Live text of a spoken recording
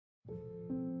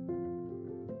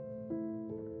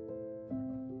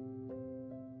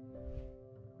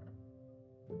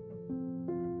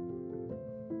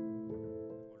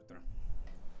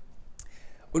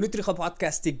Өнөөдрийнхөө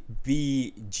подкастыг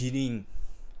би жирийн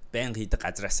байнга хийдэг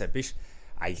газраасаа биш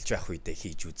аялж явах үедээ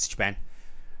хийж үзэж байна.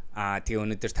 Тэгээ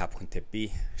өнөөдөр та бүхэнтэй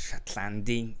би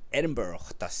Шотландын Edinburgh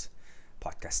хотоос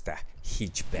подкаста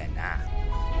хийж байна.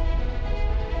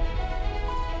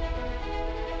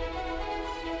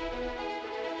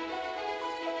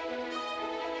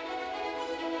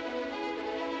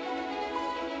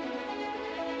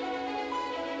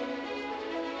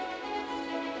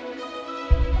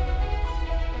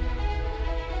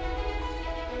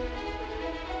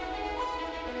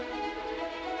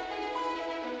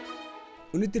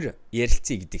 Өнөөдөр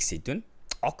ярилцъя гэдэг сэдв нь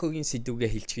Окогийн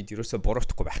сэдвгээ хэлчихэд ерөөсө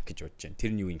буруутахгүй байх гэж бодож байна.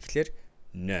 Тэр нь юу юм гэхээр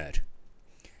нойр.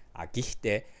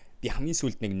 Гэхдээ би хамгийн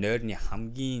сүүлд нэг нойрны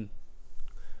хамгийн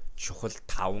чухал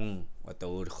 5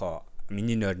 өөрийнхөө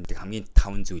миний нойрны хамгийн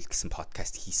 5 зүйл гэсэн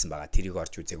подкаст хийсэн байгаа. Тэрийг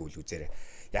орж үзээгүй л үзээрэй.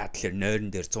 Яг тэгэхээр нойрон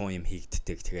дээр 100 юм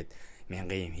хийгддэг. Тэгээд 1000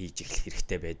 юм хийж эхлэх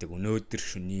хэрэгтэй байдаг. Өнөөдөр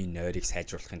шөнийн нойрыг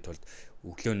сайжруулахын тулд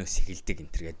өглөөнөөс эхэлдэг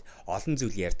энтергээд олон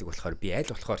зүйл ярьдаг болохоор би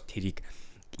аль болохоор тэрийг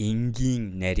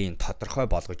энгийн нарийн тодорхой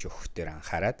болгож өгөх дээр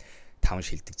анхаарад 5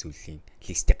 шилдэг зүйлийн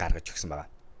листийг гаргаж өгсөн байгаа.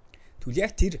 Тэгвэл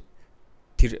яг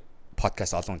тэр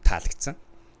подкаст олон таалагдсан.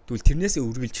 Тэгвэл тэрнээсээ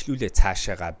үргэлжлүүлээ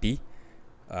цаашаага би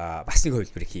бас нэг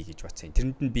хувилбарыг хий гэж бодсон.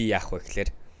 Тэрэнд нь би яах вэ гэхээр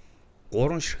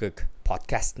 3 ширхэг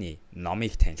подкастны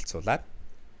номыг танилцуулаад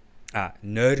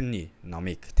нойрны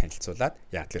номыг танилцуулаад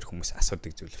яг тэр хүмүүс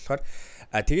асуудаг зүйл болохоор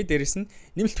тэгээд дээрэс нь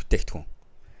нэмэлт бүтээгдэхүүн.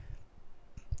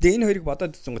 Тэгээ энэ хоёрыг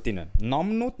бодоод үзсэн гот энэ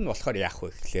номнууд нь болохоор яах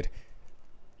вэ гэхээр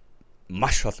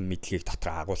маш олон мэдлэгийг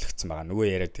дотор агуулгдсан байгаа.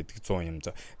 Нөгөө яриад байдаг 100 юм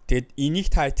зөө. Тэгэд энийг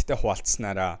та хэдтэй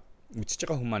хуваалцсанараа үзэж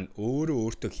байгаа хүмүүс маань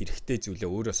өөртөө хэрэгтэй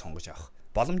зүйлээ өөрөө сонгож авах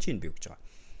боломжийг бий өгч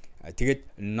байгаа. Тэгээд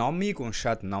номыг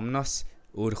уншаад номноос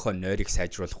өөрийнхөө нойрыг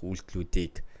сайжруулах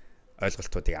үйлдэлүүдийг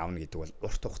ойлголтуудыг авна гэдэг бол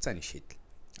урт хугацааны шийдэл.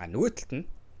 Нөгөө талд нь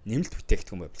нэмэлт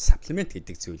бүтээгдэхүүн бол supplement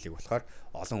гэдэг зүйлийг болохоор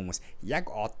олон хүмүүс яг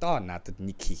одоо надад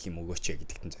нэг хийх юм өгөөч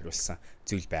гэдэгт нь зориулсан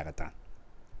зүйл байгаад байгаа.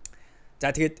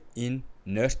 За тэгээд энэ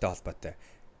нойртой холбоотой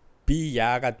би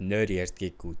яагаад нойр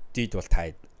ярьдгийг үдээд бол та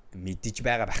мэдэж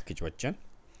байгаа байх гэж бодож байна.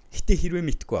 Гэтэ хэрвээ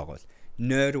мэдгүй байгаа бол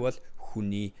нойр бол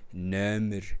хүний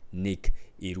номер 1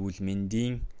 эрүүл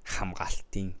мэндийн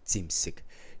хамгаалтын зэмсэг.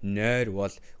 Нойр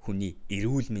бол хүний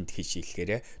эрүүл мэнд гэж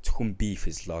хэлэхээр зөвхөн бие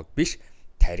физиолог биш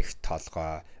тарих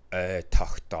толгой, ой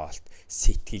тогтоолт,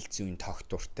 сэтгэл зүйн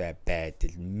тогтвортой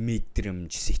байдал,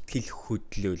 мэдрэмж, сэтгэл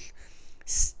хөдлөл,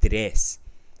 стресс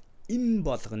энэ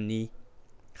болгоны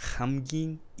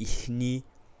хамгийн ихний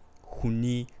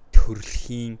хүний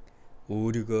төрөлхийн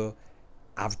өөрийгөө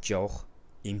авч явах,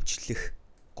 эмчлэх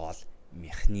гол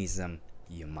механизм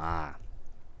юм аа.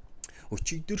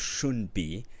 Өчигдөр шөнө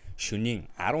би шөнийн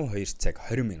 12 цаг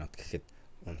 20 минут гэхэд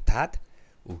унтаад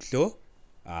өглөө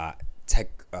цаг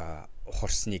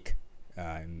ухарсныг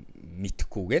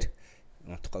мэдхгүйгээр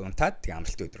унтаад тэг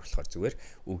амралтын өдөр болохоор зүгээр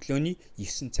өглөөний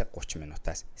 9 цаг 30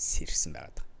 минутаас сэрсэн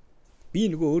байгаад байгаа. Би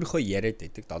нөгөө өөрийнхөө яриад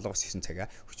байдаг 7-9 цагаа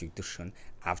өчигдөр шөнө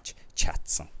авч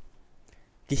чадсан.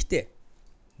 Гэхдээ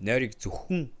нойрыг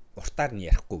зөвхөн уртаар нь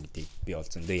ярихгүй гэдгийг би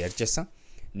бол зөндөө ярьж байсан.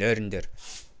 Нойрон дээр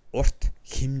урт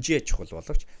хэмжээ чухал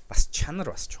боловч бас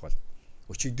чанар бас чухал.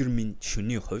 Өчигдөр минь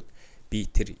шөнийн хувьд би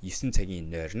тэр 9 цагийн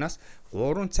нойрноос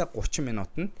 3 цаг 30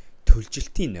 минут нь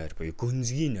төлжилтийн нойр буюу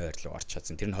гүнзгий нойр руу орч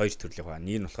чадсан. Тэр нь хоёр төрлийн байна.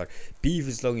 Нэг нь болохоор бие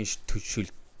физиологийн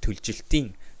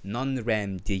төлжилтийн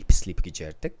non-REM deep sleep гэж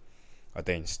ярьдаг.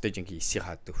 Одоо энэ стейжинг эсийн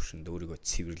хаад төвшөнд өөрийгөө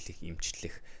цэвэрлэх,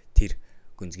 эмчлэх тэр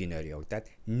гүнзгий нойр явагдаад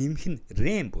нэмэх нь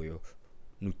REM буюу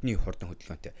нүдний хурдан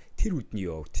хөдөлгөөнтэй. Тэр үдний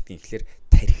явагддаг. Тэгэхээр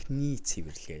тархины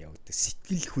цэвэрлэгээ явагддаг.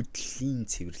 Сэтгэл хөдлөлийн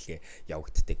цэвэрлэгээ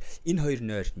явагддаг. Энэ хоёр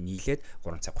нойр нийлээд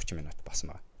 3 цаг 30 минут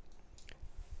болсон байна.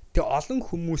 Тэгээ олон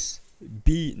хүмүүс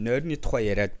би нойрны тухай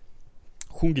яриад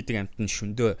хүн гэдэг амьтанд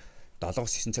шөндөө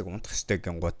 7-9 цаг унтах ёстой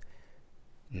гингууд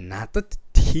надад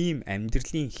тийм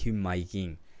амьдралын хэм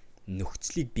маягийн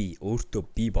нөхцөлийг би өөртөө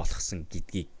бий болгосон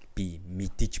гэдгийг би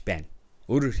мэдэж байна.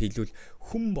 Өөрөөр хэлбэл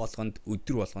хүн болгонд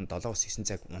өдөр болгонд 7-9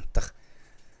 цаг унтах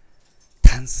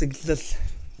тансаглал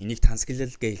энийг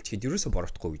тансаглал гэж хэлчихэд ерөөсө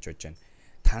буруутахгүй гэж бодож байна.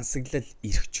 Тансаглал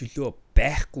эрхчлөө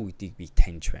байхгүй гэдгийг би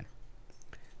таньж байна.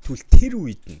 Тэгвэл тэр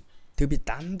үед нь би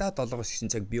дандаа 7-9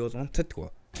 цаг би бол унтдаггүй.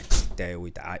 Ажилтай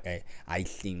үед,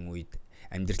 аяллаа үед,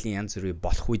 амьдралын янз бүрийн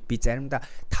болох үед би заримдаа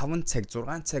 5 цаг,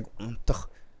 6 цаг унтах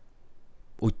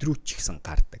өдрүүч ихсэн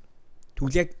гардаг.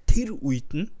 Тэгвэл яг тэр үед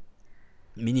нь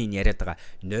миний яриад байгаа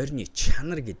нойрны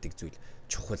чанар гэдэг зүйл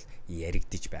чухал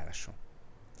яригдж байгаа шүү.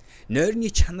 Нойрны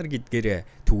чанар гэдгээр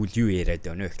тэгвэл юу яриад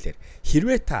байна вэ гэхээр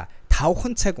хэрвээ та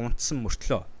 5 цаг унтсан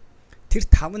мөртлөө тэр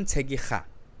 5 цагийнхаа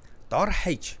дор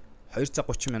хаяж 2 цаг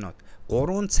 30 минут,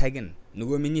 3 цаг нь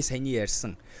нөгөө миний саяны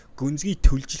ярьсан гүнзгий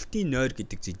төлжилтийн нойр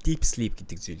гэдэг зүйл, deep sleep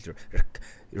гэдэг зүйл,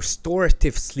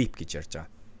 restorative sleep гэж ярьж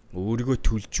байгаа. Өөрийгөө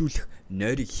төлжүүлэх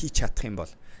нойрыг хийж чадах юм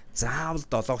бол заавал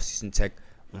 7-9 цаг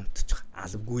унтчих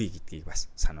албагүй гэдгийг бас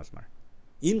сануулмаар.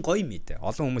 Энэ гоё мэдээ.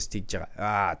 Олон хүмүүс тэгж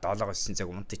байгаа. 7-9 цаг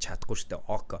унтаж чадахгүй штэ.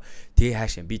 Ок. Тэгээ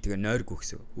хаашаа би тэгээ нойр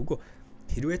гүхсэв. Үгүй.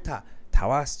 Хэрвээ та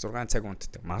 5-6 цаг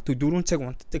унтдаг, магадгүй 4 цаг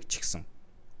унтдаг ч гэсэн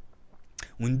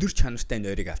өндөр чанартай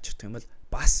нойрыг авч чадах юм бол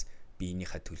бас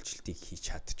биенийхээ төлжилтийг хийж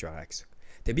чадчих байгаа гэсэн.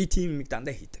 Тэгээ би тийм юм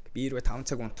дандаа хийдэг. Би хэрвээ 5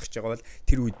 цаг унтах гэж байгаа бол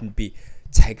тэр үед нь би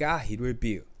цагаа хэрвээ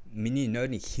би миний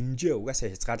нойрны хэмжээ угаасаа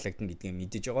хязгаарлагдана гэдгийг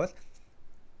мэдэж байгаа бол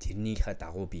тэрнийхээ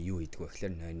дагуу би юу хийдэг вэ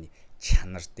гэхээр нойрны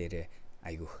чанар дээрээ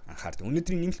айгүйх анхаардаг.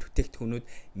 Өнөөдрийн нэмэлт бүтээгдэхүүнүүд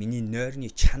миний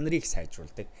нойрны чанарыг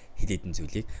сайжруулдаг хэд хэдэн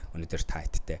зүйлийг өнөөдөр та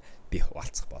хэдтэй би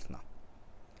хуваалцах болно.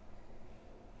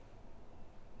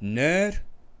 Нойр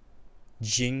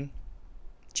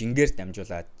жингээр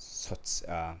дамжуулаад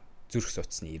зүрх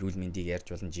судасны эрүүл мэндийг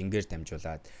ярьж болно. Жингээр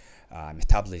дамжуулаад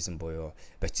метаболизм буюу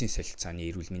бодисын солилцооны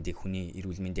эрүүл мэндийг, хүний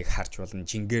эрүүл мэндийг харж болно.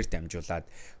 Жингээр дамжуулаад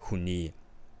хүний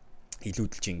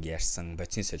илүүдэлжинг ярьсан,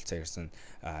 бодисын солилцоо ярьсан,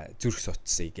 зүрх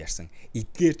судасыг ярьсан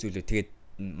эдгээр зүйлүүд тэгээд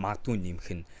магадгүй нэмэх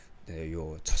нь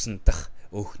цусандах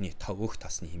өөх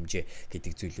тосны хэмжээ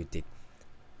гэдэг зүйлүүдийг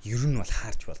ер нь бол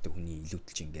харж болдог хүний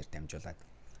илүүдэлжингээр дамжуулаад.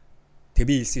 Тэг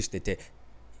би хэлсэн шүү дээ,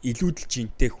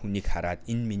 илүүдэлжинтэй хүнийг хараад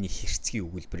энэ миний хэрцгий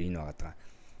өгүүлбэр энэ байгаа.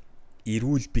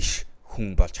 Эрүүл биш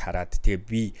хүн болж хараад тэгээ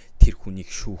би тэр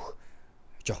хүнийг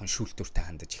жоохон шүүлтүртэй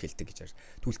хандаж эхэлдэг гэж байна.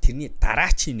 Тэгвэл тэрний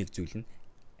дараачийн нэг зүйл нь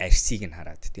арсыг нь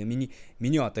хараад. Тэгээ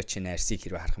миний одоо чинь арсыг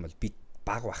хэрвээ харах юм бол би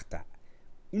баг бахта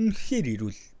үнэхээр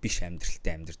эрүүл биш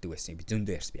амьдралтай амьдардаг байсан. Би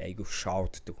зөндөө ярьс, би айгүй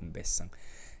шоуддаг хүн байсан.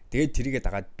 Тэгээд тэрийгээ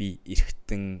дагаад би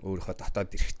эргэтэн өөрийнхөө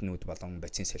дотоод эргэтнүүд болон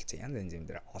бодисын солилцоо янз янз юм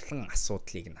дээр олон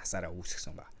асуудлыг насаараа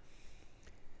үүсгэсэн байна.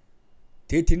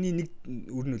 Тэгээд тэрний нэг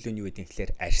үр нөлөө нь юу гэдэг юм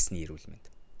гэхээр арсны эрүүл мэнд,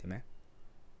 тийм ээ.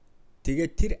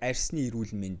 Тэгээд тэр арсны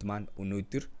эрүүл мэнд маань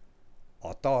өнөөдөр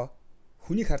одоо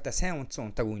хүнийг хардаа сайн унтсан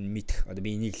унтаагүй нь мэдэх. Одоо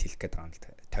би энийг хэлэх гээд байгаа юм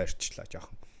л тойрчлоо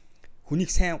жоохон. Хүнийг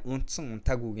сайн унтсан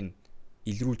унтаагүйг нь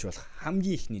илрүүлж болох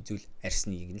хамгийн ихний зүйл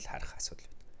арсныг нь л харах асуудал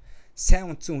байна. Сайн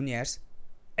унтсан хүний арс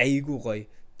айгүй гоё,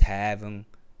 тайван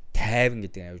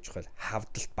гэдэг авиж байгаа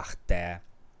хавдалт багтай.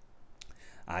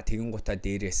 Тэгэн гутаа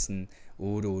дээрээс нь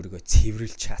өөрийгөө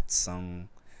цэвэрлж чадсан,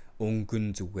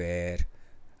 өнгөн зүгээр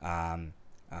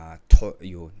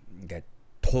ингээд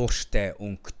тууштай,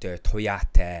 өнгөтэй,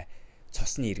 туяатай,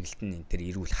 цосны эргэлтэн энэ төр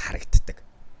эрүүл харагддаг.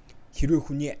 Хэрвээ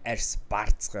хүний арс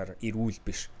барцгаар эрүүл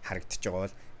биш харагдаж байгаа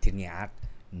бол тэрний ард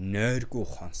нойргүй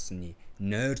хонсны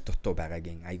нойр дутуу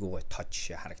байгаагийн айгуугай тод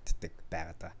жишээ харагддаг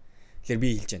байгаад. Тэгэхээр би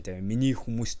хэлж байна те, миний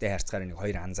хүмүүстэй харьцахаар нэг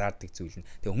хоёр анзаардаг зүйл нь.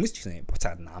 Тэгээ хүмүүс ч гэсэн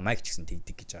буцаад намайг ч гэсэн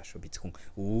тэгдэг гэж байгаа шүү. Би зөвхөн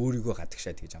өөрийгөө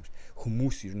гадагшаад гэж байгаа юм шиг.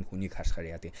 Хүмүүс ер нь хүнийг харахаар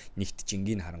яадаг нэгт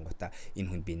жингийн харангуйта энэ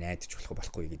хүнд би найдаж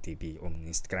болохгүй гэдгийг би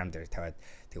Instagram дээр тавиад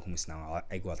тэг хүмүүс намайг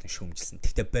айгуу олон шүүмжилсэн.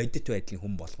 Тэгтээ бодит байдлын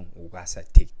хүн болгон угаасаа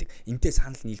тэгдэг. Энтэй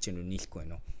санал нийлж гэнэ үү, нийлэхгүй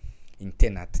байна уу? Энтэй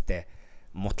надтай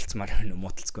муталцмаар байна уу,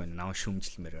 муталцгүй байна. Намайг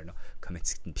шүүмжилмээр байна уу? Коммент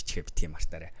сектанд бичгээ битгий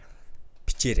мартаарай.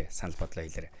 Бичээрэй, санал бодлоо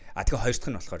хэлээрэй. Тэгээ хоёр дахь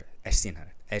нь болохоор арсын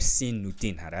хараад. Арсын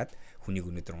нүдийг хараад хүнийг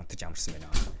өнөдөр унтаж амарсан байна.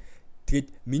 Тэгэд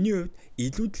миний хувьд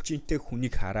илүүдэлжинтэй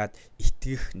хүнийг хараад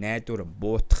итгэх, найдвар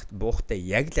буухтай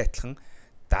яг л адилхан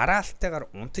дараалтайгаар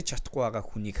унтаж чадахгүй байгаа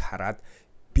хүнийг хараад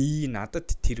би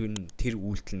надад тэр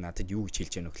үйлдэл надад юу гэж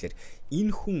хэлж яана вэ гэхээр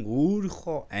энэ хүн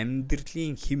өөрийнхөө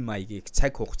амьдралын хэм маягийг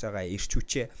цаг хугацаагаа эрч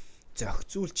хүчээ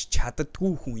зохицуулж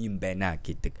чаддгүй хүн юм байна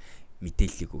гэдэг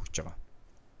мэдээллийг өгж байгаа.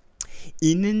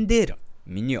 Энэн дээр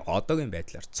миний одоогийн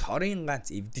байдлаар цорын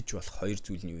ганц эвдэж болох хоёр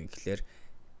зүйл нь юу юм гэхээр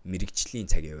мэрэгжлийн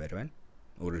цаг яваар байна.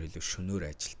 Өөрөөр хэлбэл шөнөөр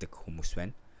ажилладаг хүмүүс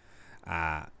байна.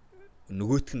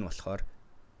 Нөгөөх нь болохоор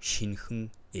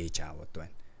шинхэн ээж аавууд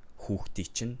байна. Хүүхдийн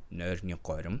чинь нойрны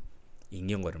горим,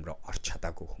 энгийн горим руу орч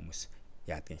чадаагүй хүмүүс.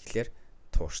 Яадаг юм гэхээр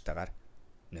тууштайгаар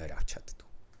нойр авч чаддаг.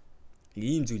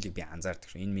 Ийм зүйлийг би анзаардаг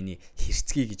шүү. Энэ миний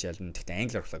хэрцгий гэж ялна. Гэхдээ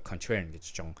англиар болохоор contrarian гэж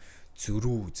жоон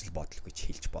зөрүү үзэл бодол гэж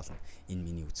хэлж болно. Энэ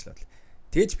миний үзэл бодол.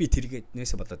 Тэгэж би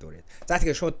тэргээс болоод өөрөөд. За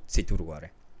тэгээ шууд сэдв рүү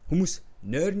оръё. Хүмүүс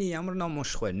нойрны ямар ном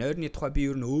унших вэ? Нойрны тухай би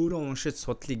ер нь өөрөө уншиж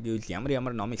судлыг гэвэл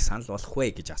ямар номыг санал болгох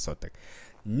вэ гэж асуудаг.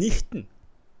 Нэгт нь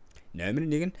номер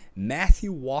 1 нь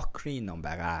Matthew Walker-ийн ном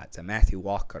байгаа. За Matthew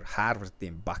Walker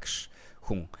Harvard-ийн багш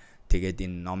хүн. Тэгээд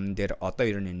энэ номн дээр одоо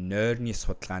ер нь нойрны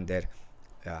судалгаан дээр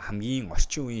хамгийн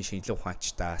орчин үеийн шинжилгээ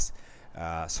ухаанчдаас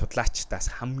судлаачдаас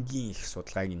хамгийн их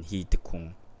судалгааг нь хийдэг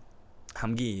хүн.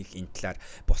 Хамгийн их энэ талаар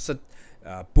бусад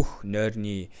бүх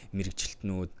нойрны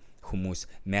мэрэгжилтнүүд хүмүүс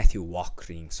Matthew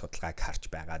Walker-ийн судалгааг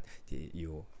харж байгаад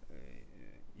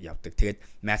явдаг. Тэгээд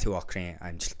Matthew Walker-ийн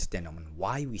амжилттай ном нь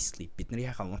Why We Sleep, бид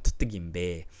нар яхаа унтдаг юм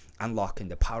бэ? Unlocking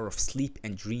the Power of Sleep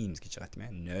and Dreams гэж байгаа тийм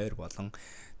ээ. Нойр болон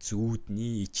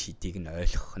зүүдний ич хэдийг нь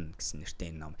ойлгох нь гэсэн нэртэй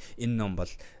энэ ном. Энэ ном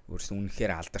бол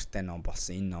үнэхээр алдартай ном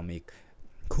болсон. Энэ номыг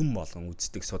хүн болгон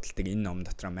үздэг, судалдаг. Энэ ном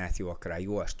дотор Matthew Walker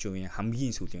аюу орчин үеийн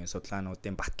хамгийн сүүлийн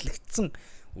судалгаануудын батлагдсан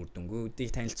үр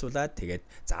дүнгуудыг танилцуулаад тэгээд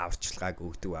зааварчилгааг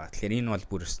өгдөг байна. Тэгэхээр энэ бол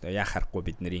бүр яхахгүй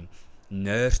бидний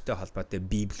нойртой холбоотой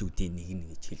библиудийн нэг нь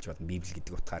гэж хэлж болно. Библи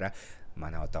гэдэг утгаараа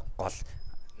манай одоо гол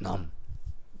ном,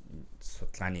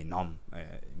 судалгааны ном,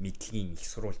 мэдлэгийн их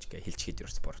сурвалж гэж хэлж хэд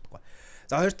ерөөс бордгоо.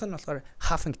 За хоёр дахь нь болохоор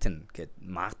Huffington гэдэг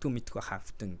магадгүй мэдгүй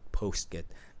Huffington Post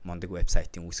гэдэг мондөг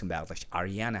вебсайтын үүсгэн байгуулагч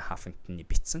Arianna Huffington-ы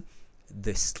бичсэн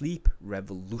The Sleep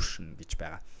Revolution гэж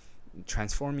байгаа.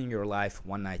 Transforming your life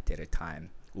one night at a time.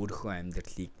 Өөрийнхөө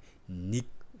амьдралыг нэг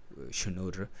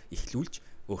шөнөөр эхлүүлж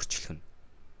өөрчлөх нь,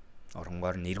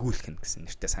 оронгоор нэргүүлэх нь гэсэн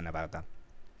нэртэй санаа байна.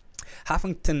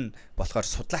 Huffington болохоор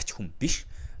судлаач хүн биш.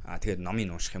 Тэгээд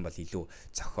номыг унших юм бол илүү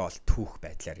зохиол түүх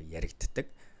байдлаар яригддаг.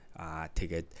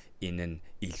 Тэгээд энэ нь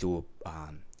илүү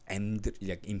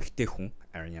яг эмэгтэй хүн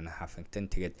Arianna Huffington,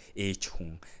 тэгээд ээж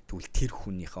хүн, тэгвэл тэр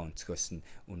хүнийхээ өнцгөөс нь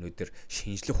өнөөдөр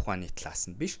шинжлэх ухааны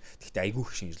талаас нь биш. Гэхдээ айгүй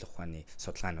их шинжлэх ухааны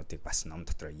судалгаануудыг бас ном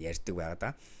дотор ярьдаг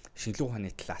байгаа. Шинжлэх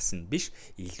ухааны талаас нь биш,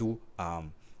 илүү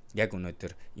яг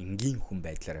өнөөдөр энгийн хүн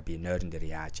байдлаараа би нойрон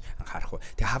дээр яаж анхаарах вэ?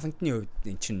 Тэгээ Huffington-ийн хувьд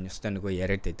эн чинь ёстой нөгөө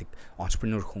яриад байдаг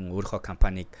entrepreneur хүн өөрийнхөө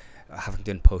компанийг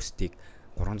Huffington Post-ыг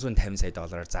 $350 сая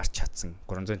зарж чадсан.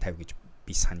 350 гэж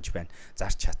би санаж байна.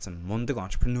 Зарж чадсан мундаг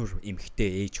entrepreneur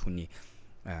эмэгтэй ээж хүний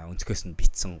өнцгөөс нь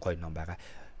бичсэн гоё ном байгаа.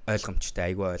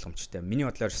 Ойлгомжтой, айгүй ойлгомжтой. Миний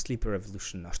бодлоор Sleep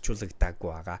Revolution орчуулагдаагүй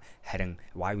байгаа. Харин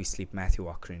Why We Sleep Matthew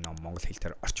Walker-ийн ном монгол хэл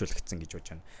дээр орчуулагдсан гэж бодож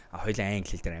байна. Хоёулаа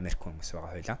англи хэл дээр Америк хүмүүс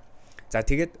байгаа хоёулаа. За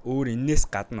тэгээд өөр энээс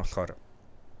гадна болохоор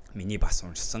миний бас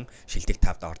уншсан шилдэг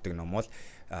 5-д ордог ном бол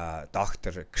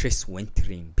доктор Chris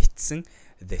Winter-ийн бичсэн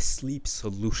The Sleep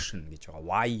Solution гэж байгаа.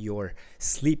 Why your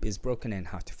sleep is broken and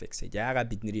how to fix it. Яагаад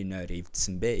бидний нойр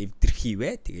эвдсэн бэ? Эвдэрхий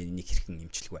вэ? Тэгээ энийг хэрхэн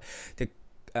эмчлэх вэ? Тэг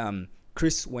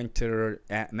Chris Winter,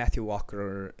 Matthew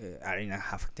Walker, Arianna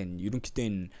Huffington ерөнхийдөө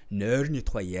энэ нойрны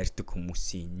тухай ярьдаг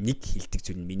хүмүүсийн нэг хэлдэг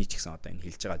зүйл нь миний ч гэсэн одоо энэ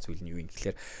хэлж байгаа зүйл нь юу юм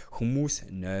гэхээр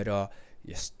хүмүүс нойроо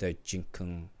ёстой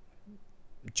жинхэнэ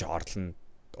жоорлон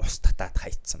ус татаад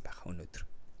хайцсан байх өнөөдөр.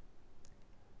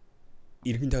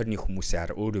 Иргэн тойрны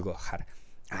хүмүүсээр өөрийгөө хар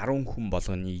 10 хүн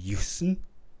болгоны 9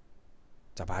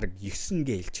 за баг 9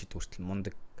 гэлчихэд хүртэл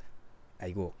мундаг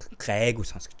айгу гайгүй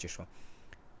сонсгож шүү.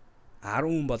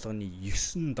 10 хүн болгоны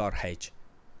 9 дор хайж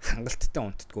хангалттай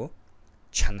унтдаггүй,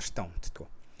 чанартай унтдаггүй.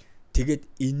 Тэгээд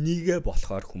энийгээ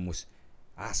болохоор хүмүүс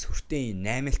сүртэй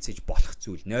 8-aalцэж болох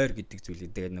зүйл, нойр гэдэг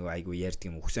зүйлийг тэгээд нөгөө айгу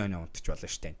ярьдаг юм өксөн өнөө унтчих болно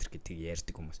штэ энэ гэдэг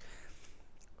ярьдаг хүмүүс.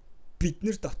 Бид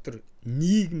нар дотор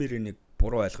нийгмээр нэг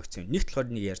буруу ойлгогдсон. Нэг талаар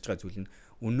нэг ярьж байгаа зүйл нь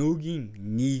өнөөгийн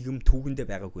нийгэм түүгэндээ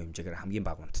байгаагүй хэмжээгээр хамгийн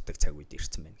бага унтдаг цаг үед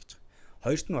ирсэн байна гэж.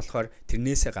 Хоёрт нь болохоор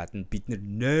тэрнээсээ гадна бид нар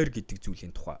нойр гэдэг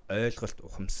зүйлийн тухай ойлголт,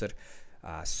 ухамсар,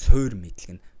 суур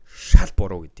мэдлэг нь шал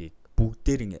буруу гэдгийг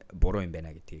бүгдээр буруу юм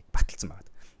байна гэдгийг баталсан байна.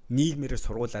 Нийгмээр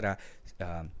сургуулаараа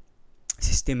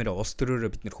системээр улс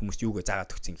төрөөрөө бид нар хүмүүст юугаа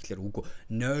заагаад өгсөн гэхэлэр үгүй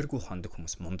нойргүй хондог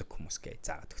хүмүүс мундаг хүмүүс гэж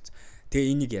заагаад өгсөн. Тэгээ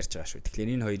энийг ярьж байгаа шүү.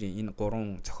 Тэгэхээр энэ хоёрын энэ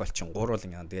гурван зохиолчин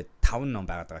гурвуулын тэгээд 5 ном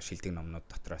байгаад байгаа шилдэг номнууд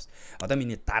дотроос одоо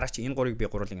миний дараач энэ гурыг би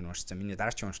гурвуулыг нь уншсан. Миний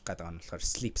дараач унших гэдэг нь болохоор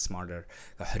Sleep Smarter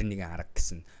 21 арга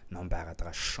гэсэн ном байгаад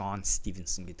байгаа. Sean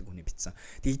Stevenson гэдэг хүний бичсэн.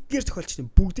 Тэгээд эдгээр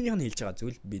зохиолчдын бүгднийх нь хэлж байгаа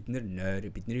зүйл бид нар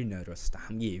нойр, бидний нойроос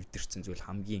хамгийн эвдэрсэн зүйл,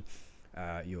 хамгийн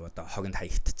юу одоо хогонд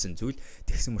хаягдсан зүйл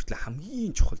тэгсэн мөртлөө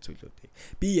хамгийн чухал зүйлүүд.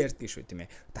 Би ярьдаг шүү тийм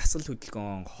ээ. Дасгал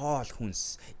хөдөлгөөн, хоол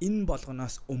хүнс энэ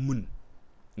болгоноос өмнө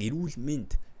эрүүл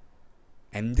мэнд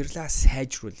амьдралаа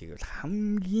сайжруулах бол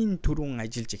хамгийн түрүүн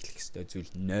ажиллаж эхлэх ёстой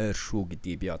зүйл нойр шүү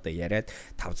гэдгийг би одоо яриад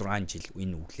 5-6 жил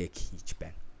энэ үглээг хийж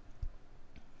байна.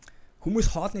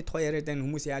 Хүмүүс хоолны тухай яриад байна,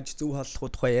 хүмүүс яаж зөв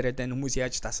хооллох тухай яриад байна, хүмүүс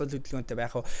яаж дасгал хөдөлгөөнтэй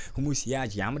байх вэ, хүмүүс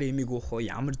яаж ямар эмийг уух вэ,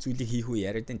 ямар зүйлийг хийх вэ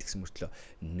яриад байна гэсэн мөртлөө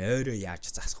нойроо яаж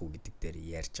засах вэ гэдэг дээр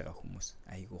ярьж байгаа хүмүүс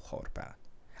айгүй ховор байгаа.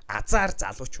 Азар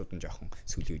залуучууд нь жоохон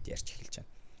сүүлийн үед ярьж эхэлж байна.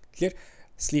 Тэгэхээр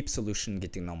Sleep Solution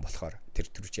гэдэг ном болохоор тэр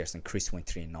түрүүч ярьсан Chris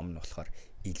Winter-ийн ном нь болохоор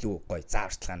илүү гоё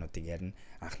зааварчилгаануудыг ярина.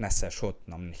 Анхнаасаа шууд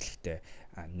ном нь эхлэхдээ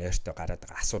нойртой гараад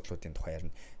байгаа асуудлуудын тухай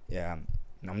ярина.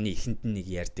 Номны эхэнд нэг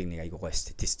ярьдаг нэг айгуу гоё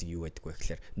статистик юу байдаг вэ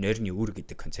гэхээр нойрны үр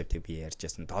гэдэг концептыг би ярьж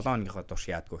байсан. 7 хоногийнхоо турш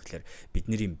яадгүй гэхээр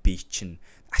бидний бие чинь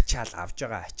ачаал авж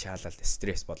байгаа ачаалал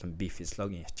стресс болон бие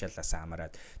физиологийн ачаалаас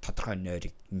хамаарат тодорхой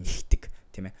нойрыг нэгдэг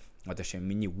тийм ээ. одоо шинэ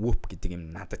миний whoop гэдэг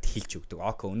юм надад хэлж өгдөг.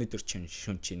 Окей, өнөөдөр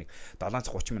шүн чи нэг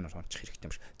 730 минут унтчих хэрэгтэй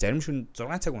юм шиг. Зарим шүн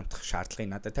 6 цаг унтах шаардлагыг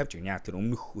надад тавьж өгнө. Яг тэр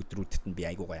өмнөх өдрүүдэд нь би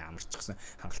айгуу гоё амарчихсан,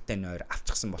 хангалттай нойр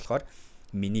авчихсан болохоор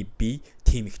миний бие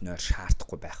тийм их нойр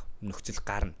шаардахгүй байх нөхцөл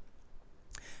гарна.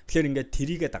 Тэгэхээр ингээд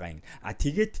тэрийгээ дагаа юм.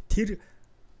 Тэгээд тэр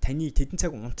таны тэдэн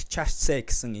цаг унтчихаасаа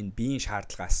гэсэн энэ биеийн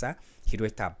шаардлагаасаа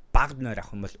хэрвээ та бага нойр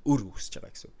авах юм бол өр үүсэж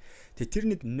байгаа гэсэн. Тэгээ тэр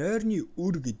нэг нойрны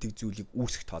өр гэдэг зүйлийг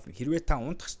үүсгэх тоолно. Хэрвээ та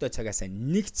унтах ёстой цагаасаа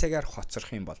 1 цагаар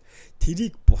хоцрох юм бол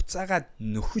тэрийг буцаагаад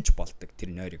нөхөж болдог.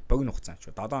 Тэр нойрыг богино хугацаанд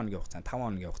 7 хоногийн хугацаанд 5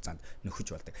 хоногийн хугацаанд нөхөж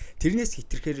болдог. Тэрнээс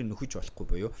хитрхээр нөхөж болохгүй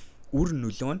буюу үр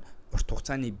нөлөө нь урт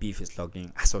хугацааны бие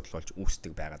физиологийн асуудал болж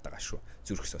үүсдэг байгаад байгаа шүү.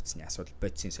 Зүрх судасны асуудал,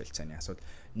 бодисын солилцооны асуудал.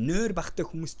 Нойр багтай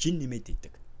хүмүүс жин нэмээд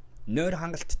идэг. Нойр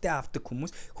хангалттай авдаг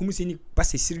хүмүүс энийг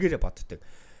бас эсэргээрээ боддог.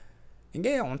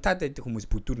 Ингээ унтаад байдаг хүмүүс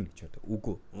бүдүүрнэ гэж бодог.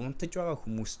 Үгүй. Унтаж байгаа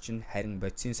хүмүүс чинь харин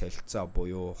бодисын солилцоо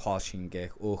буюу хоол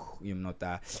шингээх, өөх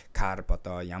юмнуудаа, карб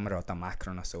одоо ямар одоо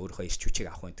макроноос өөрийнхөө эрч хүчийг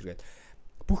авах энэ төргээд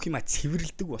бүх юма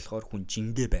цэвэрлдэг болохоор хүн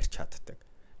жингээ барьж чаддаг.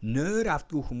 Нойр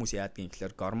авдгүй хүмүүс яадаг юм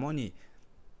гэхээр гормоны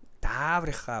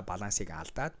дааврынхаа балансыг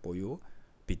алдаад буюу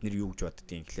бид нар юу гэж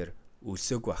боддгийг гэхээр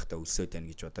өлсөөгүй байхдаа өлсөөд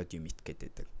байна гэж бодоод юм итгээд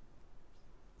байдаг.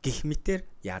 Гэх мэтэр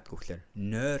яадгүй гэхээр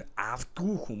нойр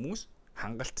авдгүй хүмүүс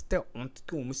хангалттай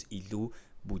унтдгүй хүмүүс илүү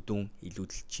бүдүүн, илүү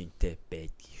дэлчинтэй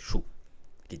байдаг шүү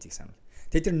гэдгийг сануул.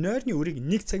 Тэгээд тэр нойрны өрийг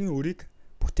 1 цагийн өрийг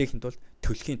бүтээхийн тулд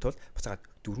төлөхийн тулд буцаад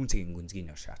 4 цагийн гүнзгий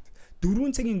нойр шаарддаг.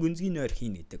 4 цагийн гүнзгий нойр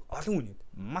хийн гэдэг олон хүнэд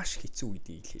маш хэцүү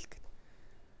гэдгийг хэлэх гээд.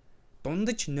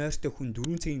 Дундаж нойртой хүн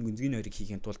 4 цагийн гүнзгий нойрыг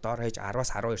хийхин тулд доор хаяж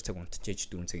 10-аас 12 цаг унтчихэж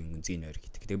 4 цагийн гүнзгий нойр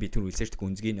гэдэг. Тэгээ би түр үлсэж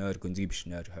гүнзгий нойр, гүнзгий биш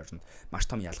нойр хооронд маш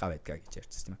том ялгаа байдгаа гэж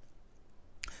ярьсан юм.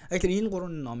 Тэгэхээр энэ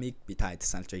гурван номыг би таад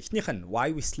саналж байгаа. Эхнийх нь Why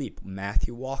We Sleep,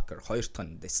 Matthew Walker, хоёр дахь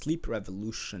нь The Sleep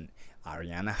Revolution,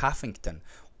 Arianna Huffington,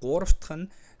 гурав дахь нь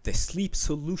The Sleep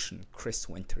Solution, Chris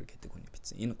Winter гэдэг хүний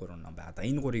бичсэн. Энэ гурван ном байгаа.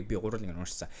 Энэ гурыг би гурван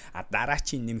уншсан.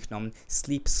 Дараачийн нэмэх ном нь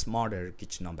Sleep Smarter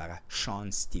гэж ном байгаа.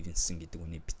 Sean Stevenson гэдэг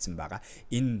хүний бичсэн байгаа.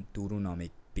 Энэ дөрвөн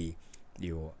номыг би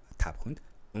та бүхэнд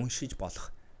уншиж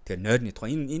болох. Тэгэхээр нойрны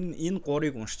тухай энэ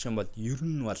гурыг уншчих юм бол ер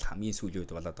нь бол хамгийн сүүлийн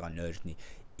үед болоод байгаа нойрны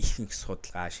ихэнх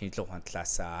судалгаа, шинжилгээ ухааны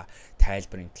талаасаа,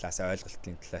 тайлбарын талаасаа,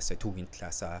 ойлголтын талаасаа, түүхийн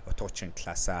талаасаа, утга учирын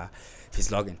талаасаа,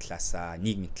 физиологийн талаасаа,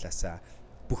 нийгмийн талаасаа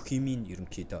бүх юмыг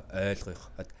ерөнхийдөө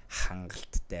ойлгоход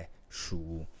хангалттай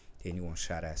шүү. Тэнийг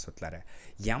уншаарай, судлаарай.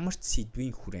 Ямар ч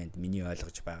сэдвийн хүрээнд миний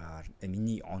ойлгож байгаагаар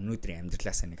миний өнөөдрийн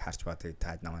амьдралаасаа нэг харж байгаа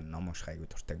та намайг ном унших айгу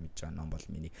дуртай мэдж байгаа ном бол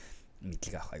миний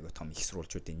мэдлэг авах айгу том их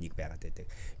сурвалжуудын нэг байгаад байдаг.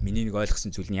 Миний нэг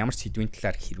ойлгосон зүйл нь ямар ч сэдвийн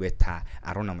талаар хэрвээ та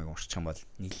 10 номыг уншчих юм бол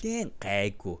нэлээд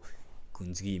гайгүй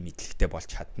гүнзгий мэдлэгтэй болж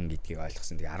чадна гэдгийг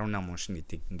ойлгосон. Тэгээ 10 ном уншина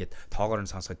гэдэг ингээд тоогоор нь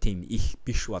сонсоход тийм их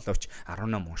биш боловч 10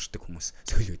 ном уншдаг хүмүүс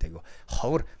сөүлүүд айгу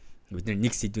ховор бид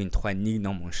нэг сэдвийн тухай нэг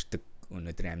ном уншдаг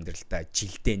өнөөдрийн амьдралдаа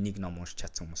жилдээ нэг ном уншиж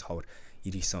чадсан хүмүүс ховор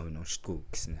 99% уншдаггүй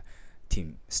гэсэн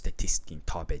тийм статистикийн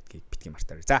тоо байдгийг битгий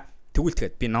мартаарай. За тэгвэл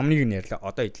тэгээд би номныг нь ярьлаа.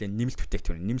 Одоо хэдлээ нэмэлт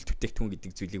бүтээгдэхүүн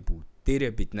гэдэг зүйлийг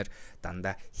бүгдээрээ бид нар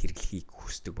дандаа хэрэглэхийг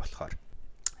хүсдэг болохоор.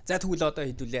 За тэгвэл одоо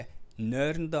хэдүүлээ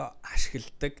нойронд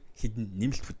ашигладаг хэдэн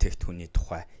нэмэлт бүтээгдэхүүний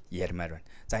тухай ярмаар байна.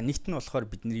 За нэгт нь болохоор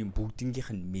бидний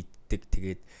бүгднгийнх нь мэддэг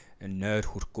тэгээд нойр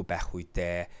хүрэхгүй байх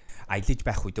үедээ аялаж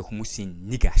байх үедээ хүмүүсийн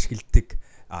нэг ашигладаг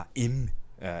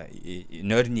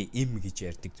нойрны эм гэж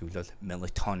ярьдаг зүйл бол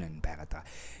melatonin байгаад байгаа.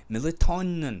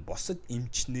 Melatonin нь бусад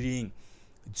эмчнэрийн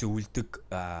зөвлөдөг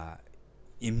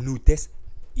эмнүүдээс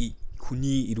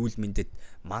хүний эрүүл мэндэд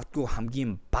магадгүй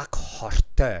хамгийн бага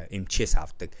хортой эмчээс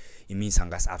авдаг эмийн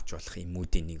сангаас авч болох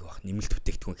эмүүдийн нэг баг. Нэмэлт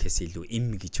бүтээгдэхүүнээс илүү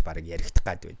эм гэж баг яригдах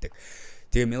гад байдаг.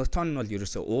 Тэгээ мелатонин бол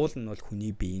ерөөсөө уул нь бол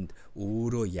хүний биед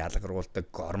өөрөө ялгаруулдаг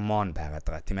гормон байгаад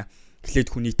байгаа тийм ээ. Эхлээд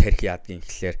хүний тарих яадгийн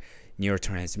гэхлээр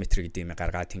neurotransmitter гэдэг юм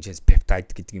гаргаад тэнцэнс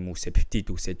пептид гэдэг юм үсэ пептид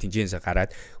үсэ тэнцэнсээ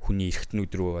гараад хүний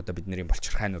эргэтнүүд рүү одоо бидний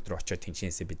болчирхайнууд руу очиод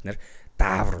тэнцэнсээ бид нар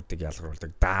даавруудыг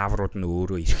ялгаруулдаг. Дааврууд нь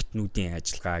өөрөө эргэтнүүдийн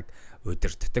ажиллагааг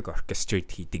удирддаг, оркестрейт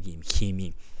хийдэг юм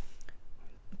химийн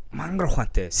мангар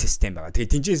ухаантай систем байгаа.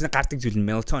 Тэгээ тэнцэнсээ гардаг зүйл нь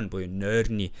мелатонин буюу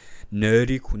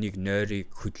нойрыг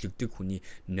хөдөлгдөг хүний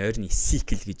нойрны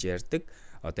цикл гэж ярьдаг.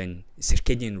 Одоо энэ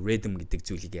circadian rhythm гэдэг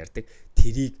зүйлийг ярьдаг.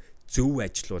 Тэрийг зөв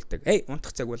ажилуулдаг.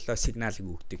 Унтах цаг боллоо сигналыг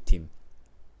өгдөг тийм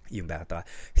юм байгаа.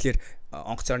 Тэгэхээр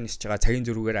онгоцоор нисэж байгаа, цагийн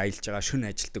зөрүүгээр аялж байгаа, шөнө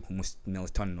ажилдаг хүмүүст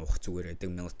мелатонин уух зүгээр байдаг.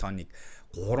 Мелатоныг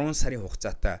 3 сарын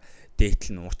хугацаатай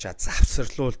дээтэл нь уучаад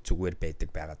завсарлуул зүгээр байдаг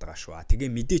байгаа шүү. Тэгээ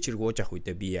мэдээч хэрэг ууж авах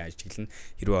үедээ бие ажиглана.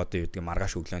 Хэрвээ одоо юу гэдэг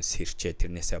маргааш өглөө сэрчээ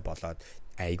тэрнээсээ болоод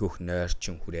айгүйх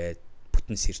нойрчин хүрээд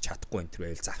бүтэн сэрч чадахгүй энэ төр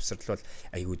байл завсарлуул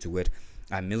айгүй зүгээр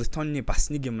Мелатонины бас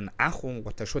нэг юм анх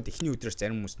уунгуудаа шууд эхний өдрөөс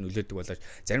зарим хүмүүс нөлөөдөг болоод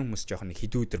зарим хүмүүс жоохон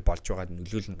хэдэн өдөр болж байгаад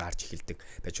нөлөөлөл нь гарч эхэлдэг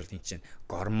байж бол энэ чинь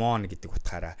гормон гэдэг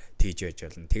утгаараа тэгж байж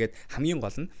болно. Тэгээд хамгийн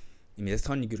гол нь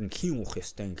мелатонин ер нь хийн уух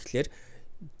ёстой юм гэхлээр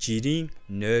жирийн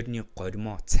нойрны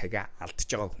гормон цагаа алдж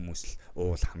байгаа хүмүүс л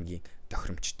уул хамгийн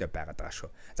тохиромжтой байгаад байгаа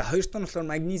шүү. За хоёр дахь нь болохоор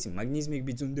магнезиум. Магнезиумыг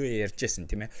би зөндөө ярьж байсан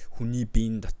тийм ээ. Хүний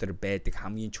биеийн дотор байдаг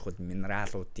хамгийн чухал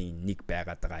минералуудын нэг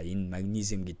байгаад байгаа. Энэ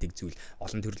магнезиум гэдэг зүйл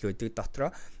олон төрөл байдаг. Дотроо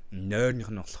нойрных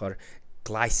нь болохоор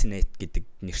глайсинат гэдэг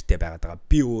нэртэй байгаад байгаа.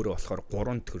 Би өөрөө болохоор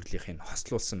 3 төрлийнх нь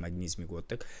хослуулсан магнезиумыг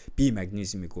уудаг. Би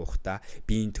магнезиумыг уухтаа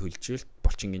биеийн төлжилт,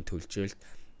 булчингийн төлжилт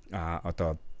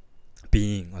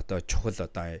биеийн чухал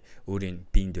өөрийн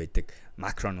биед байдаг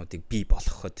макронуудыг бий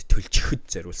болгоход төлжихэд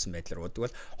зориулсан байдлаар уудаг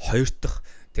бол хоёр дахь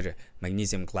тэр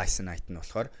магнезиум глайсинат нь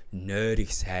болохоор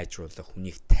нойрыг сайжруулах,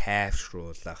 хүнийг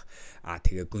тайвшруулах,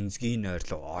 тэгээ гүнзгий нойр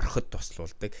руу ороход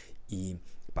туслуулдаг ийм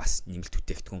бас нэмэлт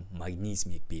бүтээгдэхүүн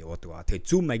магнезиумыг бий уудаг. Тэгээ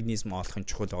зөв магнезиум олох нь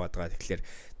чухал байгаа. Тэгэхээр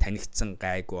танигдсан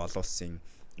гайгүй олон улсын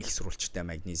их сурвалжтай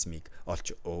магнезиумыг олж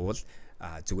уувал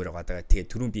зүгээр байгаа. Тэгээ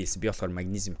түрүүн би болохоор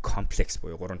магнезиум комплекс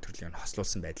буюу 3 төрлийн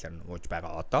хослуулсан байдлаар нь ууж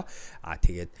байгаа одоо.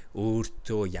 Тэгээд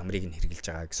өөртөө ямрыг нь хэрэгжилж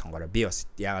байгааг сонгороо. Би бас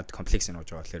яагаад комплекс нь ууж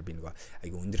байгаа гэхээр би нөгөө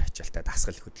айгүй өндөр ачаалтаа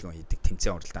дасгал хөдөлгөөн хийдэг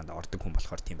тэмцээн уралдаанд ордог хүн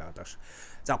болохоор тийм байгаад байгаа ш.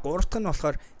 За 3 дахь нь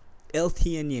болохоор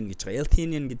L-theanine гэж байгаа.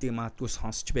 L-theanine гэдэг магадгүй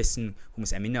сонсч байсан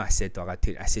хүмүүс амино асид байгаа.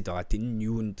 Тэр асид байгаа. Тэр нь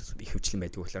юунд ихэвчлэн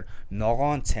байдаг вэ гэхээр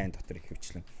ногоон цайн дотор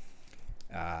ихэвчлэн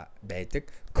байдаг.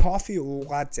 Кофе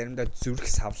уугаад заримдаа зүрх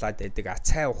савлаад байдаг.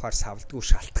 Цай уухаар савлдгүй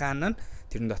шалтгаан нь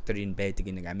тэрэн дотор энэ байдаг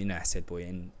нэг амино асид буюу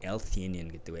энэ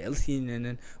L-theanine гэдэг.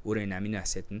 L-theanine нь өөрөө энэ амино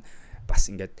асид нь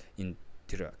бас ингээд энэ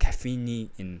тэр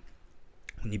кофеины энэ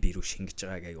хүний бие рүү шингэж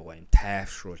байгааг аягаа юм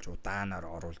тайвшруулж удаанаар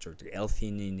оруулж өгдөг.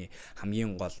 L-theanine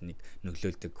хамгийн гол нэг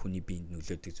нөлөөлдөг хүний биед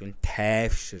нөлөөдөг зүйл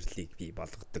тайвширлыг бий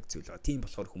болгодог зүйл ба. Тийм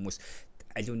болохоор хүмүүс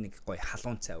аливаа нэг гоё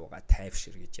халуун цай уугаа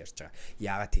тайвшир гэж ярьж байгаа.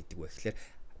 Яагаад тэгдэг вэ гэхээр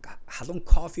халуун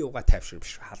кофе уугаа тайвшир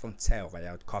биш. Халуун цай уугаа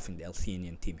яагаад кофенд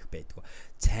L-theanine тийм их байдаг.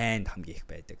 Цайнд хамгийн их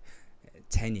байдаг.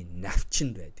 Цайны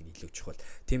навчинд байдаг илүү чухал.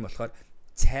 Тийм болохоор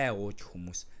цай ууж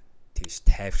хүмүүс тэгж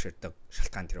тайвширдаг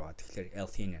шалтгаан тэр байгаа. Тэгэхээр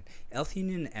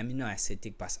L-theanine амино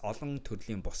асидыг бас олон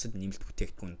төрлийн бусад нэмэлт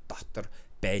бүтээгдэхүүн дотор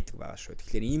байдаг байгаа шүү.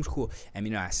 Тэгэхээр иймэрхүү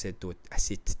амино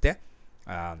асидтэй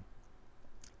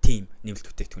тийм нэмэлт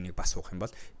бүтээгдэхүүнийг бас уух юм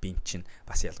бол бие чинь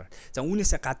бас ялгарна. За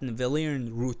үүнээсээ гадна valerian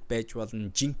root байж болно,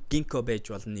 ginkgo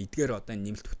байж болно. Эдгээр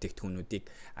нэмэлт бүтээгдэхүүнүүдийг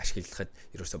ашиглахад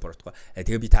ерөөсө буруудахгүй.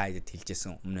 Тэгээ би та хэдэд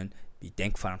хэлжсэн өмнө нь би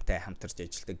Dank Farm-тай хамтарч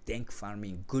ажилладаг. Dank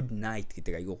Farm-ийн Good Night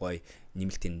гэдэг аюу гоё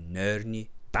нэмэлтийн нойрны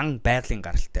дан байгалийн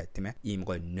гаралтай тийм ээ. Ийм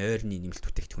гоё нойрны нэмэлт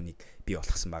бүтээгдэхүүнийг бий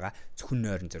болгосон байгаа. Зөвхөн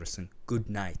нойрон зориулсан Good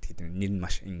Night гэдэг нэр нь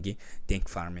маш энгийн Dank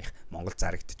Farm-ийн Монгол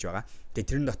зарагдаж байгаа. Тэгээ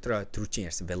тэрэн дотор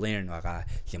түрүүчийн ярьсан valerian байгаа,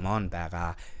 лимон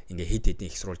байгаа. Ингээ хэд хэдэн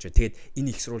их сурвалж. Тэгээд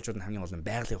энэ их сурвалжууд нь хамгийн гол нь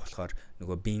байгалийн болохоор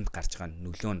нөгөө биед гарч байгаа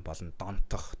нөлөө нь болон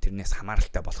донтох, тэрнээс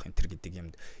хамааралтай болох энэ төр гэдэг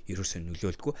юмд ерөөсөө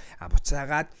нөлөөлдөггүй.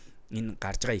 Буцаагаад энэ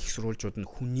гарч байгаа их сурвалжууд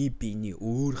нь хүний биений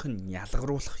өөрөх нь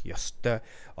ялгаруулах ёстой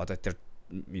тэр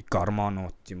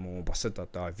гормонууд юм уу, босод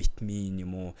витамин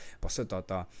юм уу, босод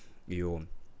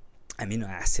амино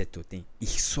асидуудын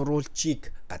их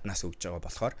сурвалжийг гаднаас өгж байгаа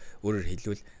болохоор өөрөөр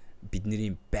хэлбэл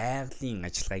бидний байгалийн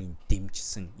ажиллагааг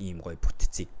дэмжсэн ийм гоё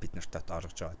бүтцийг бид нарт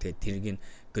орж байгаа. Тэгээд тэрийг нь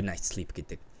Good Night Sleep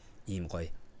гэдэг ийм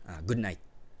гоё Good Night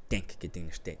Dank гэдэг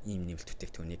нэртэй ийм нэмэлт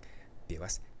бүтээгдэхүүнийг би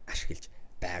бас ашиглаж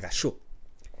байгаа шүү.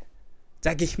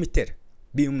 За гэх мэтэр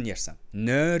би өмнө ярьсан.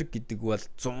 Нойр гэдэг бол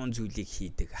 100 зүйлийг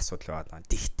хийдэг асуудал байна.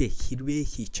 Тэгтээ хэрвээ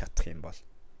хийж чадах юм бол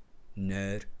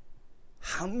нойр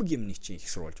хамгийн юмны чинь их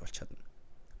сурвалж болж чадна.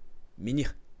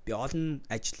 Би олон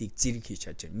ажлыг зэрэг хийж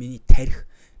чадж байна. Миний тарих,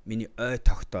 миний ой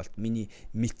тогтоолт, миний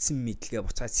мэдсэн мэдлэгээ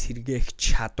буцаад сэргээх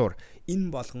чадвар энэ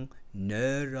болгон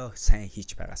нойроо сайн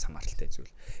хийж байгаас хамааралтай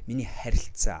зүйл. Миний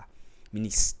харилцаа,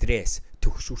 миний стресс,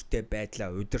 төгшүүртэй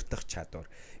байдлаа удирдах чадвар,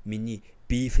 миний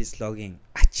бие физиологийн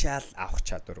ачаал авах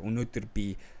чадвар. Өнөөдөр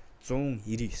би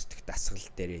 199 дахь дасгал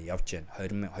дээр явж байна.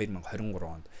 2023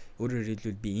 онд. Өөрөөр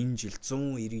хэлбэл би энэ жил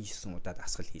 199 удаа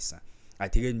дасгал хийсэн.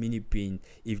 Тэгээд миний биеинд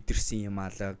эвдэрсэн юм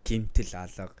алга, гэмтэл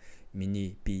алга,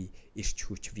 миний бие эрч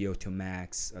хүч VO2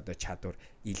 max чадвар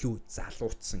илүү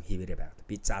залуучсан хэвээрээ байдаг.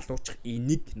 Би залуучих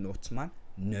энийг нууц маань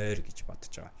нойр гэж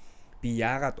бодож байгаа. Би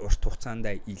яагаад урт хугацаанд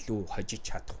илүү хожиж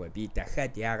чадах вэ? Би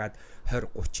дахиад яагаад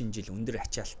 20-30 жил өндөр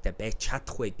ачаалттай байж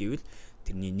чадах вэ гэвэл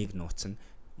тэрний нэг нууц нь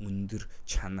өндөр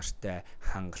чанартай,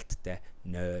 хангалттай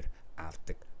нойр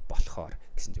авдаг болохоор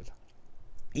гэсэн зүйл.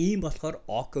 Ийм болохоор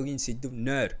окогийн сэдв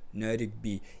нойрыг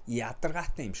би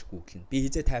ядаргаатай юм шиг гуглана. Би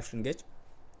хизээ тайвширна гэж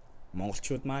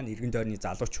монголчууд маань, иргэн тойрны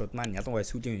залуучууд маань, ялангуяа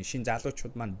сүүлийн шин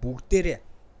залуучууд маань бүгдээрээ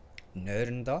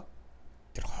нойрондоо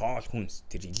тэр хоол хүнс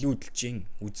тэр илүүдэлжин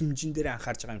үзмжин дээр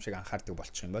анхаарч байгаа юм шиг анхаардаг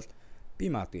болчих юм бол би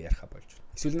магадгүй яриха болж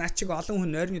байна. Эсвэл наа чиг олон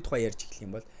хүн нойрны тухай ярьж эхлэх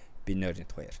юм бол би нойрны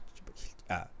тухай ярьж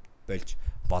болж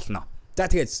болно. За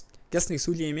тэгээд гэс нэг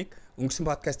сүүлийн юмыг өнгөрсөн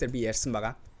подкаст дээр би ярьсан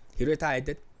байгаа. Хэрвээ та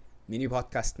хэдэд миний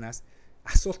подкастнаас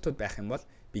асуултууд байх юм бол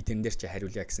би тэн дээр чи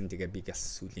хариулъя гэсэн. Тэгээ би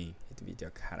гэс сүүлийн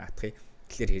видеог хараадахыг.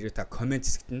 Тэгэхээр хэрвээ та комент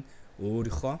хэсэгт нь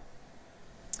өөрийнхөө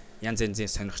янз янзын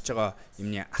сонирхож байгаа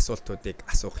юмны асуултуудыг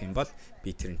асуух юм бол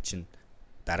би тэр чинь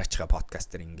дараачихаа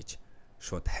подкаст дээр ингэж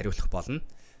шууд хариулах болно.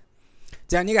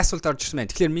 За нэг асуулт орж ирсэн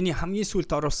байна. Тэгэхээр миний хамгийн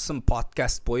сүүлд оруулсан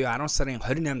подкаст буюу 10 сарын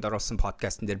 28-нд оруулсан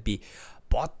подкастн дээр би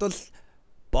бодол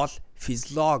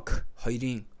физиолог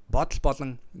хоёрын бодол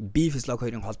болон бие физиолог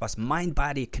хоёрын холбоос mind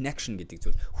body connection гэдэг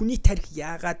зүйл. Хүний тарих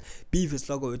яагаад бие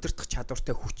физиологоо удирдах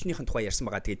чадвартай хүчнийхэн тухай ярьсан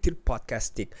байгаа. Тэгээд тэр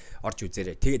подкастыг орж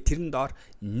үзээрэй. Тэгээд тэрэн доор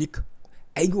нэг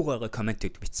айгуу гайгүй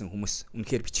комментүүд бичсэн хүмүүс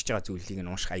үнэхээр бичиж байгаа зүйлийг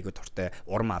нь уушх айгуу дуртай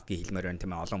урам авдгийг хэлмээр байна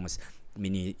тийм ээ. Олон хүмүүс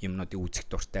миний юмнуудыг үзэх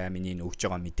дуртай, миний өгж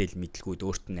байгаа мэдээлэл мэдлгүүд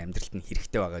өөрт нь амьдралд нь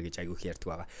хэрэгтэй байгаа гэж айгуу их ярьдаг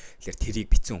байгаа. Тэгэхээр тэрийг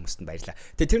бичсэн хүмүүст нь баярлалаа.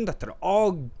 Тэгээ тэрэн дотор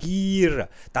Огир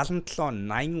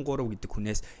 7783 гэдэг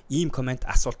хүнээс ийм коммент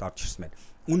асуулт орж ирсэн байна.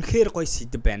 Үнэхээр гоё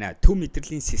сэдв байна. Төв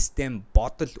мэдрэлийн систем,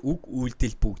 бодол, үг,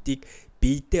 үйлдэл бүгдийг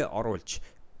биедээ оруулж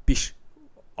биш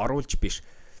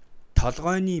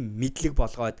толгойн мэдлэг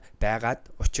болгоод байгаад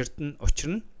учир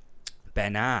нь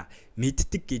байна.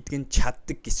 Мэддэг гэдэг нь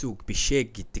чаддаг гэсэн үг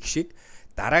бишээ гэдэг шиг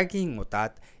дараагийн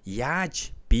удаад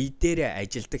яаж бие дээрээ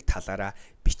ажилдаг талаараа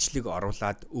бичлэг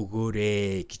оруулаад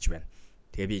өгөөрэй гэж байна.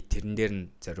 Тэгээ би тэрэн дээр нь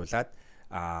зориулаад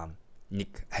нэг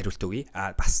хариулт өгье.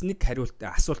 Бас нэг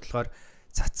асуулт болохоор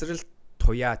цацралт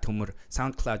туяа төмөр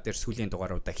SoundCloud дээр сүүлийн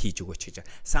дугааруудаа хийж өгөөч гэж.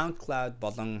 SoundCloud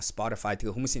болон Spotify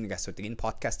тэгээ хүмүүсийн нэг асуудаг. Энэ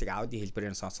подкастыг аудио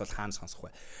хэлбэрээр сонсвол хаана сонсох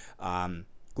вэ?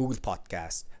 Google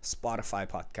Podcast, Spotify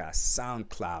Podcast,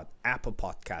 SoundCloud, Apple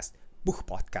Podcast бүх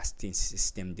подкастын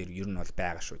систем дээр ер нь бол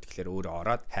байгаа шүү. Тэгэхээр өөрөө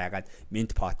ороод хайгаад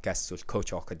Mint Podcast эсвэл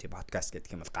Coach Okadi Podcast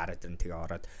гэдэг юм бол гараад ирэн тэгээ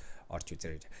ороод орж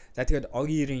үзээрэй. За тэгээд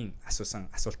Огирийн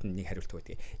асуусан асуултанд нэг хариулт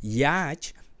өгье.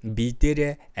 Яаж бие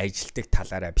дээрээ ажилдаг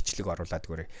талаараа бичлэг оруулаад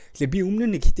өгөөрэй. Тэгэхээр би өмнө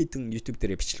нэг хит хитэн YouTube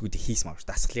дээрээ бичлэгүүдийг хийсэн байна.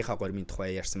 Дасгалынхаа гормын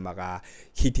тухай ярьсан байгаа.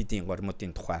 Хит хитийн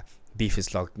гормуудын тухай, бие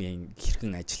физиологийн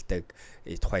хэрхэн ажилдаг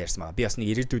тухай ярьсан байгаа. Би бас нэг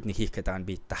ирээдүйд нэг хийх гээд байгаа нь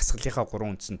би дасгалынхаа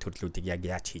 3 үндсэн төрлүүдийг яг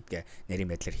яаж хийдгээ нарийн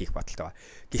байдлаар хийх бодолтой байна.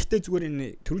 Гэхдээ зүгээр энэ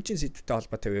төрөлжин сэдвтэй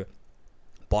холбоотой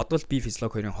бодол бие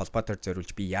физиолог хоёрын холбоотойр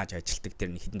зориулж би яаж ажилдаг тэр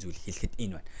нэг хитэн зүйл хэлэхэд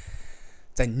энэ байна.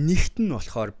 За нэгт нь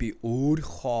болохоор би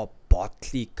өөрийнхөө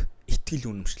бодлыг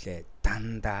итгэл үнэмшлээ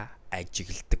дандаа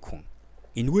ажигладаг хүн.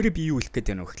 Энэгээр би юу хэлэх гээд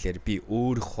байна вэ гэхээр би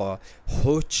өөрийнхөө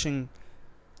хуучин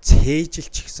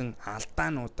цээжилч гисэн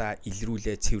алдаануудаа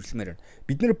илрүүлээ цэвэрлэмээр байна.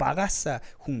 Бид нэр багаасаа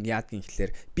хүн яадгийн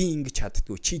гэхээр би ингэж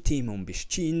чаддгүй, чи тийм хүн биш,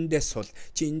 чи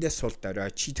эндээ сул дорой,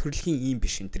 чи төрөлхийн юм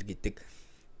биш энэ төр гэдэг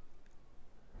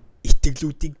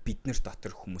итгэлүүдийг бид нар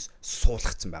дотор хүмүүс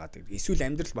суулгацсан байгаа. Эсвэл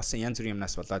амьдрал болсон янз бүрийн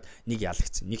юмнаас болоод нэг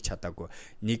ялагдсан, нэг чадаагүй,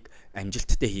 нэг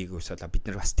амжилттай хийгээс болоод бид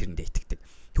нар бас тэрэндээ итгэдэг.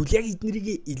 Тэгвэл яг эднэрийг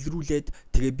илрүүлээд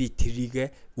тэгээ би тэрийг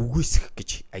үгүйсгэх гэж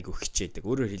айгу хичээдэг.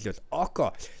 Өөрөөр хэлбэл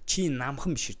око чи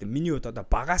намхан биш үү? Миний хувьд одоо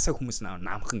багаасаа хүмүүс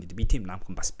намхан гэдэг. Би тийм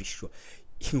намхан бас биш шүү.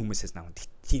 Ихэнх хүмүүсээс намхан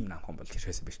тийм намхан бол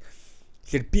тэрхээс биш.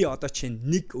 Тэгэхээр би одоо чинь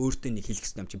нэг өөртөө нэг хэлэх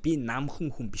ёстой юм чи би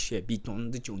намхан хүн биш ээ. Би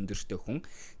дундаж өндөртэй хүн.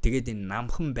 Тэгээд энэ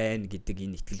намхан байна гэдэг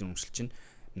энэ итгэл үнэмшил чинь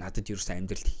надад ерөөсөө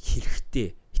амьдралд хэрэгтэй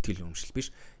итгэл үнэмшил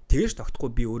биш. Тэгэж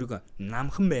тогтохгүй би өөрийгөө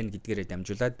намхан байна гэдгээрээ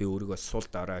дамжуулаад би өөрийгөө сул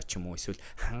дорой ч юм уу эсвэл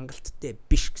хангалттай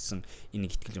биш гэсэн энэ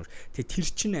итгэл үнэмшил. Тэгээд тэр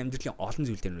чинь амьдралын олон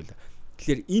зүйл дээр нөлөө.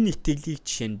 Тэгэхээр энэ итгэлийг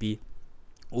жишээ нь би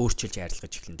өөрчилж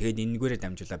хайрлаж эхэлнэ. Тэгээд энэгээрээ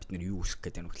дамжуулаад бид нар юу үсэх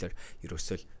гэдэг нь вэхээр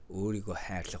ерөөсөө өөрийгөө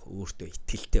хайрлах, өөртөө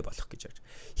итгэлтэй болох гэж байна.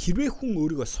 Хэрвээ хүн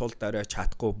өөрийгөө сул дорой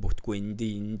чадахгүй бүтгүй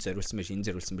энэ зориулсан биш, энэ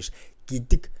зориулсан биш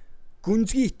гэдэг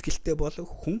гүнзгий итгэлтэй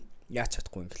болох хүн яаж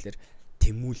чадахгүй юм гэхээр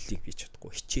тэмүүллийг бий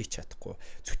чадахгүй, хичээж чадахгүй,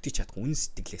 зүтгэж чадахгүй, үн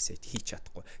сэтгэлээсээ хийж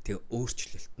чадахгүй. Тэгээ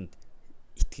өөрчлөлтөнд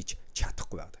итгэж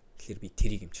чадахгүй байна. Тэгэхээр би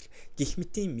тэрийг имжил. Гэх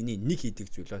мэтийн миний нэг хийдэг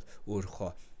зүйл бол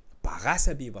өөрийнхөө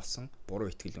багаасаа би болсон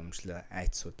буруу итгэл үнэмшлээ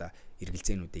айцсуудаа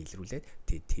эргэлзээнүүдэд илрүүлээд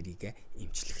тэрийг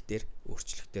эмчлэхтэр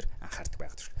өөрчлөлтөөр анхаардаг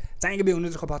байдаг шүү. За ингээ би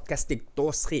өнөөдрийнхөө подкастыг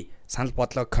дуусгая. Санал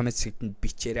бодлоо коммент сектэнд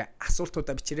бичээрэй.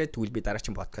 Асуултуудаа бичээрэй. Тэгвэл би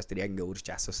дараагийн подкастаар яг ингээ өөрөж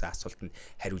асуусан асуултанд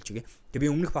хариулж өгье. Тэгээ би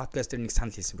өмнөх подкастаар нэг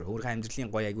санал хэлсэн бэр. Өөрийнхөө амьдралын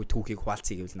гоё айгу түүхийг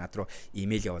хуваалцъя гэвэл над руу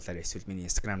имэйл явуулаарай. Эсвэл миний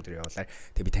Instagram дээр явуулаарай.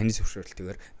 Тэгээ би таны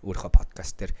зөвшөөрлөлтөөр өөрийнхөө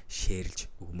подкастаар шеэрлж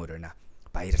өгмөр байна.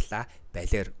 Баярлалаа.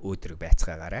 Балер өөдрөг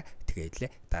байцгаагаарай. Тэгээд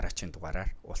л дараагийн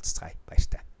дугаараар уулзцгаая.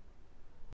 Баяртай.